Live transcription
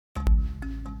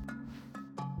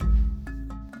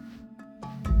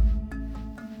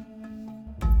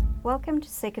Welcome to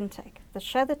Second Take, the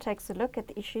show that takes a look at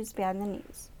the issues behind the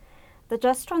news. The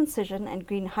just transition and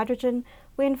green hydrogen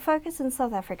were in focus in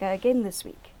South Africa again this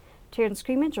week. Terence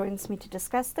joins me to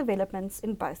discuss developments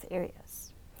in both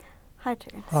areas. Hi,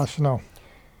 Terence. Hi, Chanel.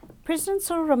 President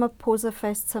Cyril Ramaphosa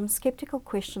faced some sceptical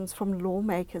questions from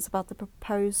lawmakers about the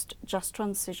proposed just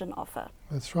transition offer.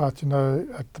 That's right.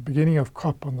 At the beginning of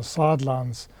COP on the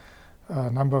sidelines,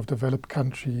 a number of developed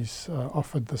countries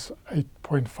offered this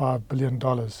 $8.5 billion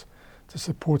to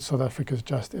support South Africa's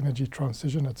just energy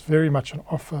transition. It's very much an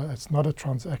offer. It's not a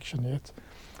transaction yet.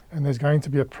 And there's going to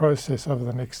be a process over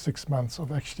the next 6 months of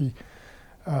actually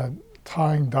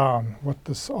tying down what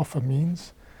this offer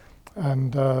means.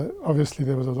 And obviously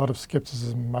there was a lot of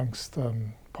skepticism amongst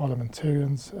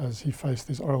parliamentarians as he faced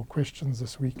these oral questions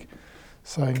this week,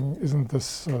 saying, isn't this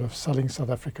sort of selling South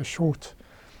Africa short?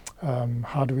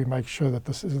 How do we make sure that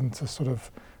this isn't a sort of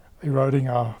eroding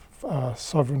our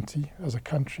sovereignty as a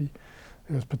country?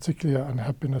 There was particularly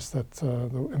unhappiness that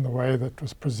in the way that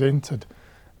was presented,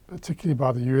 particularly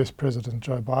by the US President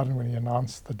Joe Biden when he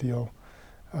announced the deal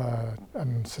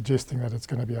and suggesting that it's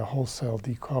going to be a wholesale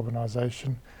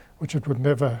decarbonisation, which it would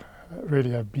never really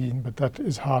have been, but that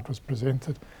is how it was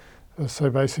presented. So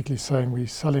basically saying we're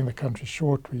selling the country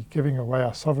short, we're giving away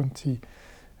our sovereignty,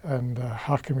 and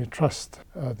how can we trust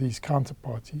these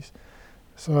counterparties?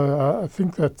 So I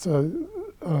think that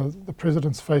the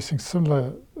President's facing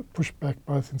similar pushback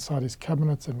both inside his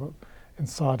cabinet and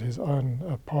inside his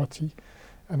own party,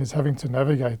 and is having to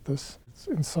navigate this.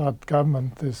 Inside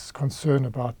government, there's concern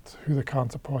about who the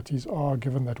counterparties are,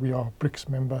 given that we are a BRICS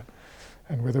member,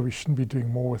 and whether we shouldn't be doing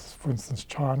more with, for instance,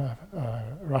 China,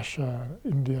 Russia,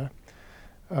 India.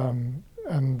 And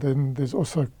then there's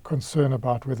also concern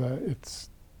about whether it's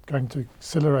going to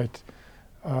accelerate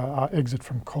our exit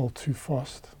from coal too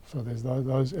fast. So there's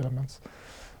those elements.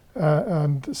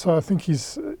 And so I think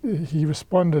he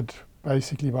responded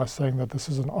basically by saying that this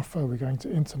is an offer, we're going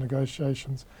to enter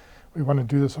negotiations. We want to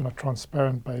do this on a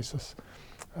transparent basis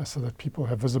so that people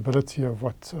have visibility of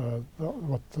what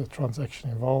the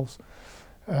transaction involves.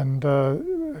 And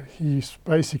he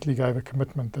basically gave a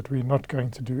commitment that we're not going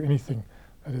to do anything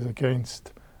that is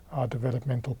against our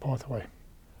developmental pathway.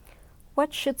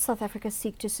 What should South Africa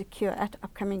seek to secure at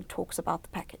upcoming talks about the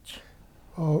package?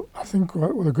 Well, I think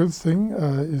the good thing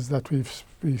is that we're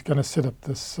going to set up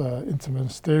this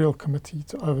interministerial committee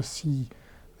to oversee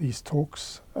these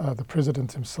talks. The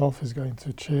President himself is going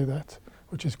to chair that,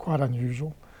 which is quite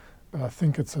unusual. But I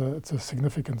think it's a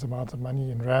significant amount of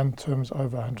money. In Rand terms,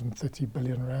 over 130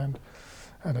 billion Rand.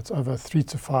 And it's over a 3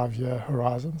 to 5 year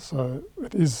horizon. So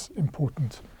it is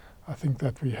important, I think,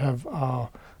 that we have our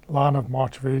line of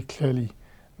march very clearly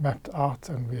mapped out,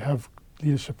 and we have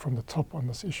leadership from the top on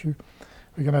this issue.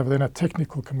 We're going to have then a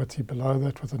technical committee below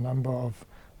that with a number of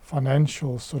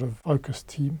financial sort of focused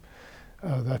team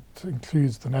that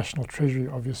includes the National Treasury,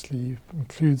 obviously,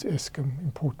 includes Eskom,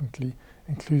 importantly,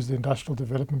 includes the Industrial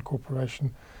Development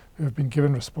Corporation, who have been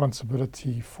given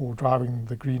responsibility for driving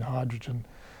the green hydrogen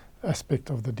aspect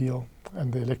of the deal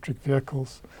and the electric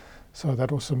vehicles. So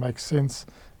that also makes sense.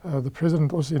 The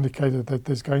President also indicated that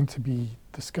there's going to be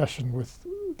discussion with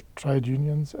trade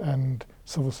unions and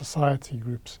civil society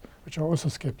groups, which are also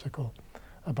skeptical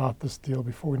about this deal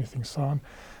before anything's signed.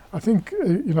 I think,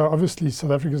 obviously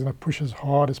South Africa is going to push as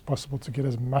hard as possible to get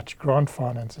as much grant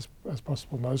finance as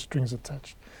possible, no strings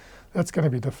attached. That's going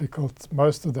to be difficult.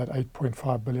 Most of that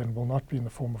 8.5 billion will not be in the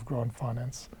form of grant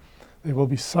finance. There will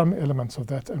be some elements of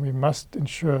that, and we must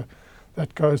ensure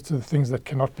that goes to the things that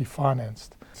cannot be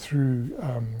financed through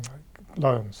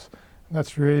loans. And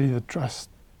that's really the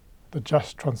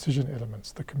just transition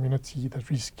elements, the community, the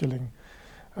reskilling.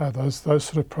 Those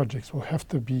sort of projects will have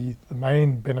to be the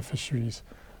main beneficiaries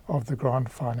of the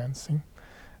grant financing.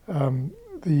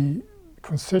 The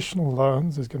concessional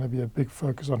loans is going to be a big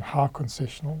focus on how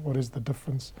concessional, what is the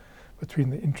difference between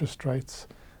the interest rates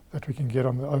that we can get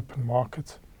on the open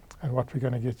market and what we're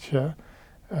going to get here,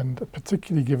 and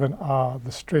particularly given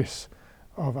the stress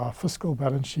of our fiscal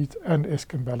balance sheet and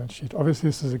Eskom balance sheet. Obviously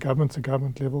this is a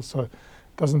government-to-government level, so it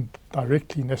doesn't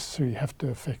directly necessarily have to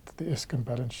affect the Eskom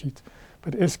balance sheet,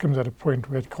 but Eskom's at a point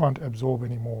where it can't absorb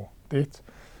any more debt,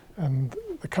 and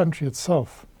the country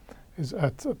itself is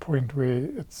at a point where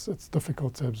it's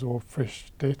difficult to absorb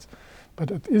fresh debt, but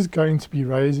it is going to be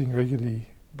raising regularly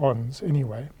bonds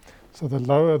anyway. So the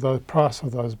lower the price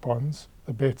of those bonds,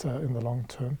 the better in the long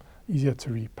term, easier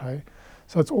to repay.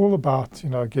 So it's all about,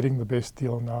 getting the best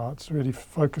deal now. It's really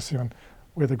focusing on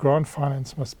where the grant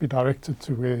finance must be directed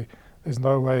to where there's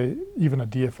no way even a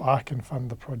DFI can fund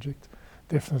the project,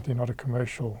 definitely not a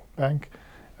commercial bank.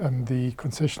 And the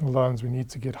concessional loans, we need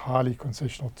to get highly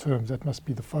concessional terms. That must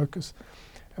be the focus.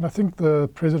 And I think the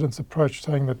President's approach,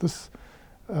 saying that this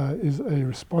is a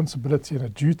responsibility and a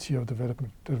duty of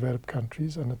developed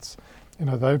countries, and it's,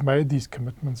 they've made these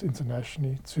commitments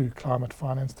internationally to climate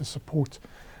finance to support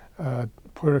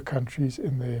poorer countries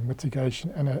in their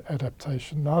mitigation and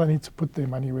adaptation. Now they need to put their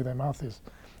money where their mouth is,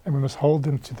 and we must hold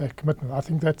them to that commitment. I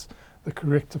think that's the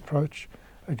correct approach.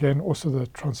 Again, also the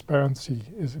transparency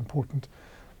is important.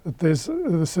 That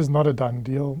this is not a done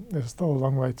deal. There's still a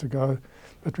long way to go,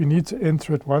 but we need to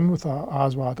enter it, one, with our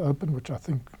eyes wide open, which I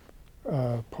think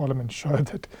Parliament showed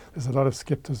that there's a lot of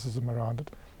scepticism around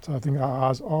it. So I think our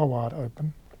eyes are wide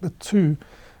open. But two,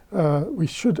 we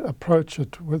should approach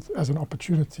it as an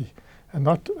opportunity and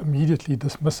not immediately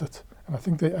dismiss it. And I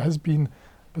think there has been,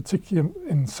 particularly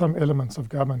in some elements of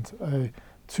government,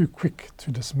 too quick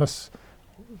to dismiss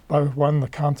both, one, the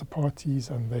counterparties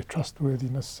and their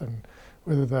trustworthiness and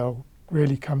whether they'll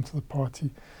really come to the party,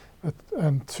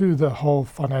 and two, the whole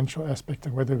financial aspect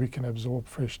and whether we can absorb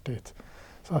fresh debt.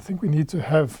 So I think we need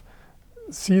to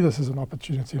see this as an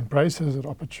opportunity, embrace it as an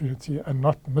opportunity, and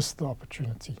not miss the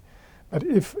opportunity. But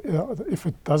if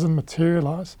it doesn't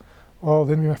materialize, well,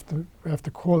 then we have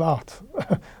to call out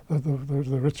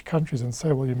the rich countries and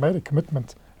say, well, you made a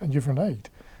commitment and you've reneged,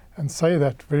 and say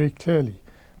that very clearly.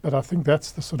 But I think that's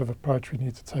the sort of approach we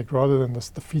need to take, rather than this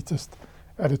defeatist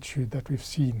attitude that we've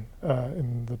seen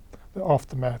in the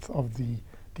aftermath of the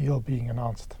deal being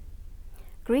announced.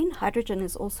 Green hydrogen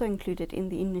is also included in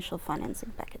the initial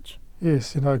financing package.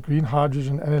 Yes, green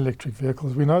hydrogen and electric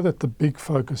vehicles. We know that the big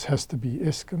focus has to be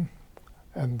Eskom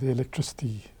and the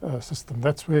electricity system.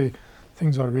 That's where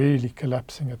things are really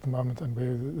collapsing at the moment, and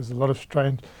where there's a lot of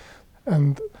strain.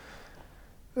 And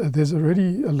there's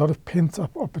already a lot of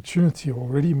pent-up opportunity,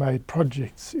 already made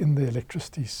projects in the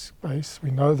electricity space. We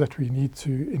know that we need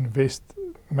to invest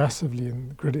massively in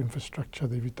grid infrastructure.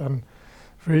 We've done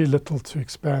very little to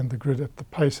expand the grid at the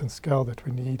pace and scale that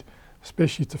we need,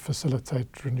 especially to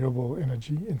facilitate renewable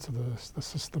energy into the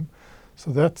system.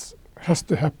 So that has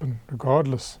to happen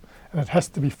regardless, and it has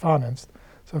to be financed.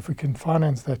 So if we can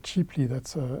finance that cheaply,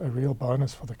 that's a real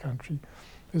bonus for the country.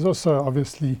 There's also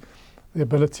obviously the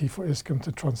ability for Eskom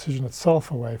to transition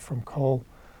itself away from coal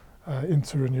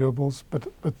into renewables, but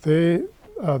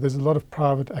there's a lot of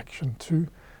private action too,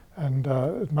 and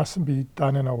it mustn't be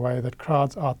done in a way that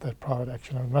crowds out that private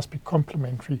action, and it must be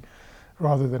complementary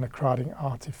rather than a crowding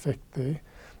out effect there.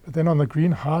 But then on the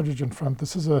green hydrogen front,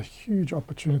 this is a huge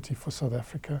opportunity for South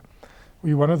Africa.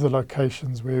 We're one of the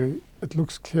locations where it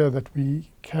looks clear that we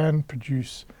can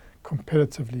produce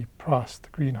competitively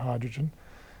priced green hydrogen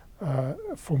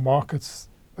for markets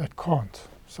that can't.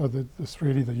 So it's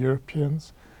really the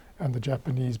Europeans and the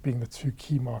Japanese being the two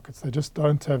key markets. They just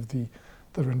don't have the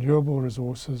renewable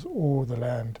resources or the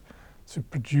land to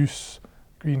produce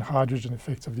green hydrogen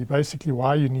effectively. Basically,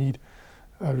 why you need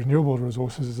renewable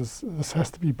resources is this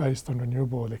has to be based on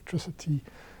renewable electricity.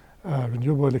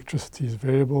 Renewable electricity is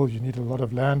variable. You need a lot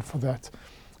of land for that.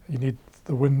 You need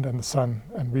the wind and the sun,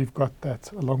 and we've got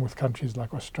that along with countries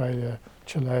like Australia,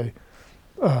 Chile,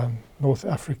 North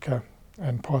Africa,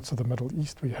 and parts of the Middle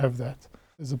East. We have that.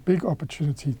 There's a big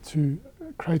opportunity to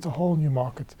create a whole new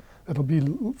market that'll be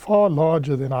far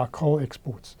larger than our coal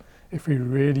exports if we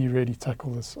really, really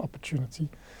tackle this opportunity.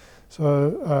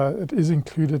 So it is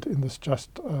included in this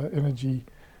Just Energy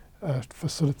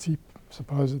facility,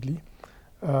 supposedly.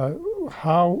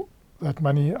 How that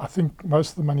money, I think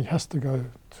most of the money has to go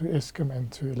to Eskom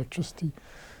and to electricity,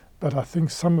 but I think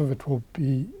some of it will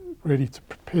be ready to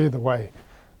prepare the way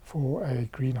for a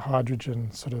green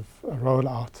hydrogen sort of a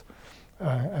rollout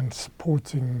and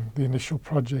supporting the initial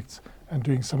projects and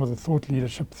doing some of the thought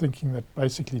leadership thinking that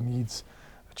basically needs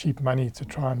cheap money to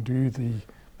try and do the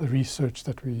research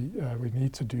that we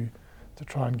need to do to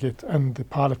try and get, and the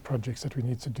pilot projects that we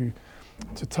need to do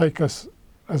to take us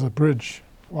as a bridge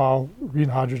while green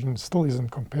hydrogen still isn't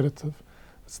competitive,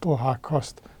 it's still high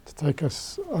cost, to take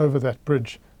us over that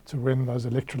bridge to when those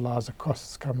electrolyzer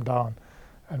costs come down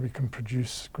and we can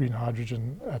produce green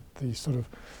hydrogen at the sort of,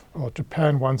 well,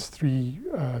 Japan wants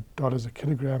 $3 a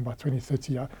kilogram by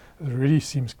 2030. It really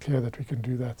seems clear that we can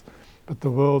do that. But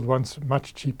the world wants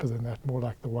much cheaper than that, more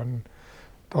like the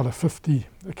 $1.50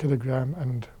 a kilogram,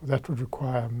 and that would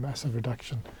require a massive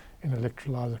reduction in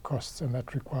electrolyzer costs, and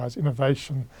that requires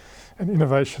innovation, and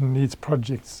innovation needs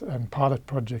projects and pilot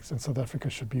projects, and South Africa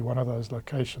should be one of those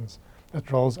locations that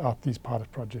rolls out these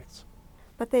pilot projects.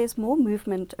 But there's more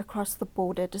movement across the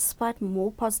border despite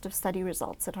more positive study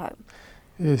results at home.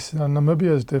 Yes, Namibia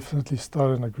has definitely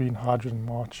started a green hydrogen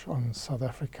march on South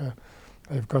Africa.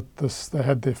 They've got this. They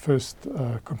had their first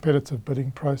competitive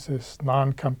bidding process.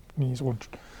 9 companies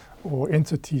or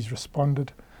entities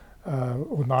responded,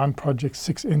 or 9 projects,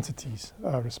 6 entities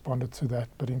responded to that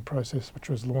bidding process, which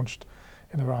was launched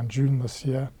in around June this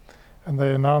year. And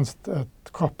they announced at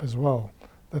COP as well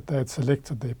that they had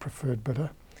selected their preferred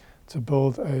bidder to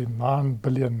build a $9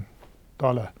 billion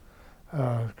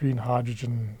green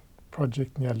hydrogen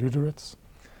project near Luderitz.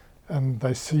 And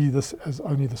they see this as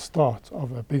only the start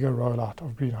of a bigger rollout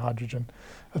of green hydrogen.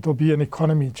 It will be an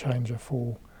economy changer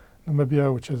for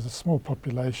Namibia, which is a small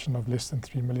population of less than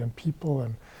 3 million people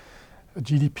and a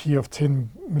GDP of $10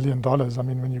 million. I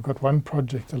mean, when you've got one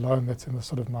project alone that's in the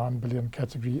sort of 9 billion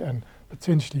category and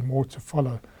potentially more to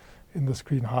follow in this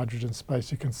green hydrogen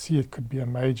space, you can see it could be a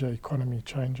major economy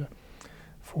changer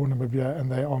for Namibia,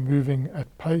 and they are moving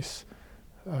at pace.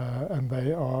 And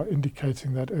they are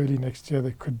indicating that early next year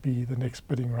there could be the next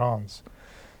bidding rounds.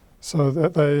 So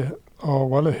that they are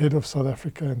well ahead of South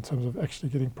Africa in terms of actually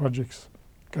getting projects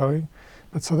going.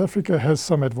 But South Africa has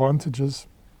some advantages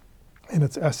in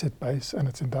its asset base and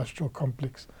its industrial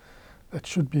complex that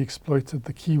should be exploited.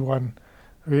 The key one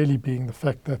really being the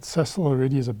fact that Sasol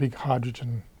already is a big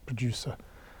hydrogen producer,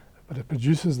 but it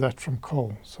produces that from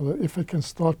coal. So that if it can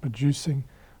start producing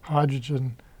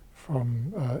hydrogen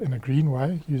from in a green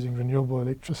way, using renewable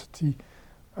electricity,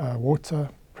 water,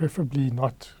 preferably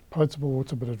not potable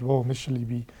water, but it will initially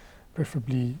be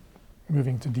preferably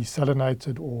moving to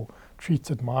desalinated or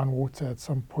treated mine water at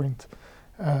some point,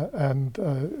 and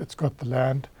it's got the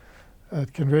land.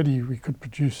 We could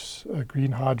produce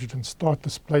green hydrogen, start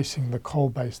displacing the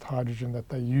coal-based hydrogen that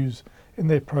they use in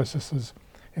their processes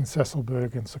in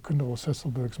Sasolburg and Secunda, or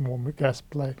Sasolburg's more gas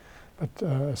play,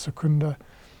 but Secunda.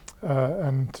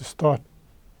 And to start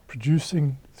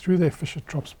producing through their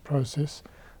Fischer-Tropsch process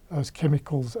those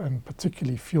chemicals and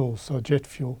particularly fuels, so jet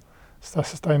fuel,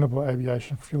 sustainable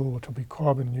aviation fuel, which will be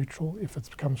carbon neutral if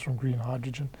it comes from green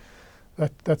hydrogen.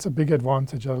 That's a big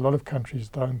advantage that a lot of countries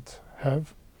don't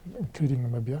have, including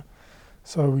Namibia.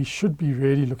 So we should be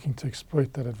really looking to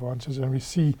exploit that advantage, and we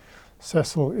see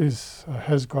Sasol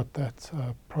has got that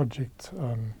project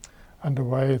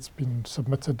underway. It's been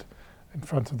submitted in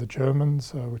front of the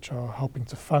Germans, which are helping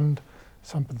to fund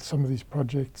some of these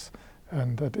projects,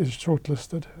 and it is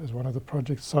shortlisted as one of the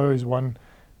projects. So is one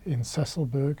in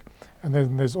Sasolburg, and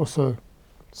then there's also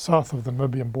south of the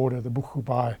Namibian border the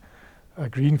Buchubai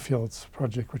Greenfields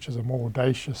project, which is a more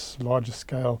audacious, larger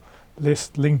scale,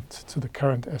 less linked to the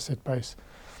current asset base.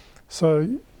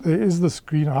 So there is this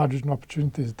green hydrogen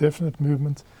opportunity. There's definite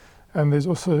movement. And there's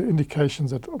also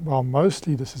indications that, while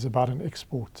mostly this is about an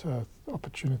export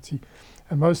opportunity,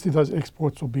 and mostly those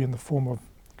exports will be in the form of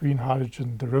green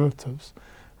hydrogen derivatives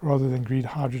rather than green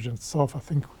hydrogen itself. I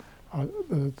think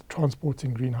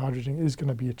transporting green hydrogen is going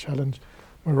to be a challenge.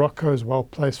 Morocco is well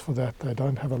placed for that. They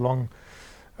don't have a long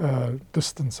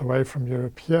distance away from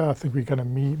Europe here. I think we're going to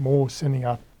be more sending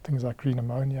out things like green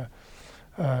ammonia.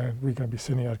 We're going to be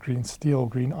sending out green steel,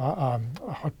 green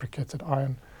hot briquetted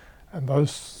iron, and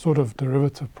those sort of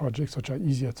derivative projects which are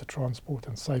easier to transport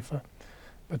and safer.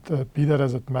 But be that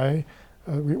as it may,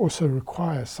 we also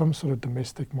require some sort of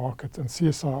domestic market, and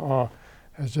CSIR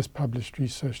has just published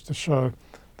research to show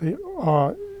there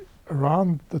are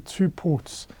around the 2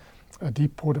 ports,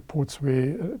 deep water ports,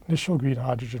 where initial green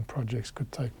hydrogen projects could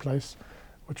take place,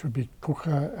 which would be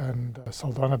Kucha and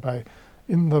Saldanha Bay.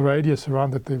 In the radius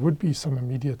around that, there would be some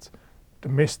immediate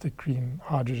domestic green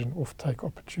hydrogen offtake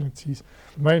opportunities.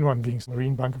 The main one being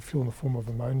marine bunker fuel in the form of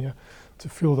ammonia to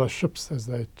fuel those ships as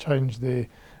they change their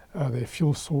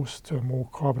fuel source to a more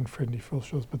carbon-friendly fuel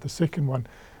source. But the second one,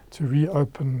 to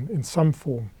reopen in some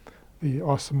form the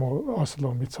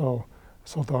ArcelorMittal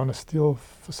Saldanha steel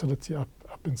facility up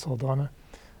in Saldanha,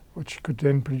 which could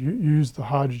then use the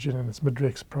hydrogen in its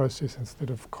Midrex process instead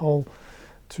of coal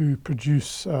to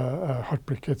produce hot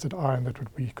briquetted iron that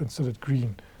would be considered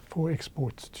green for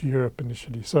export to Europe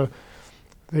initially. So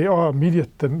there are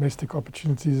immediate domestic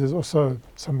opportunities. There's also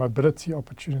some mobility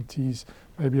opportunities,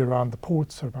 maybe around the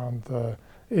ports, around the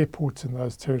airports in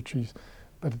those territories.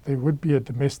 But there would be a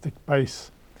domestic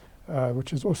base,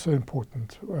 which is also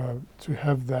important to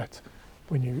have that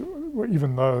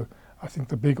even though I think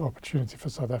the big opportunity for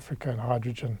South Africa in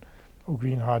hydrogen or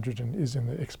green hydrogen is in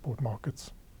the export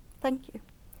markets. Thank you.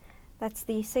 That's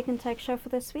the Second Take show for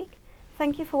this week.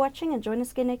 Thank you for watching, and join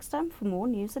us again next time for more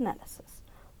news analysis.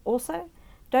 Also,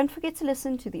 don't forget to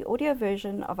listen to the audio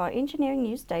version of our Engineering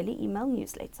News Daily email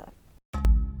newsletter.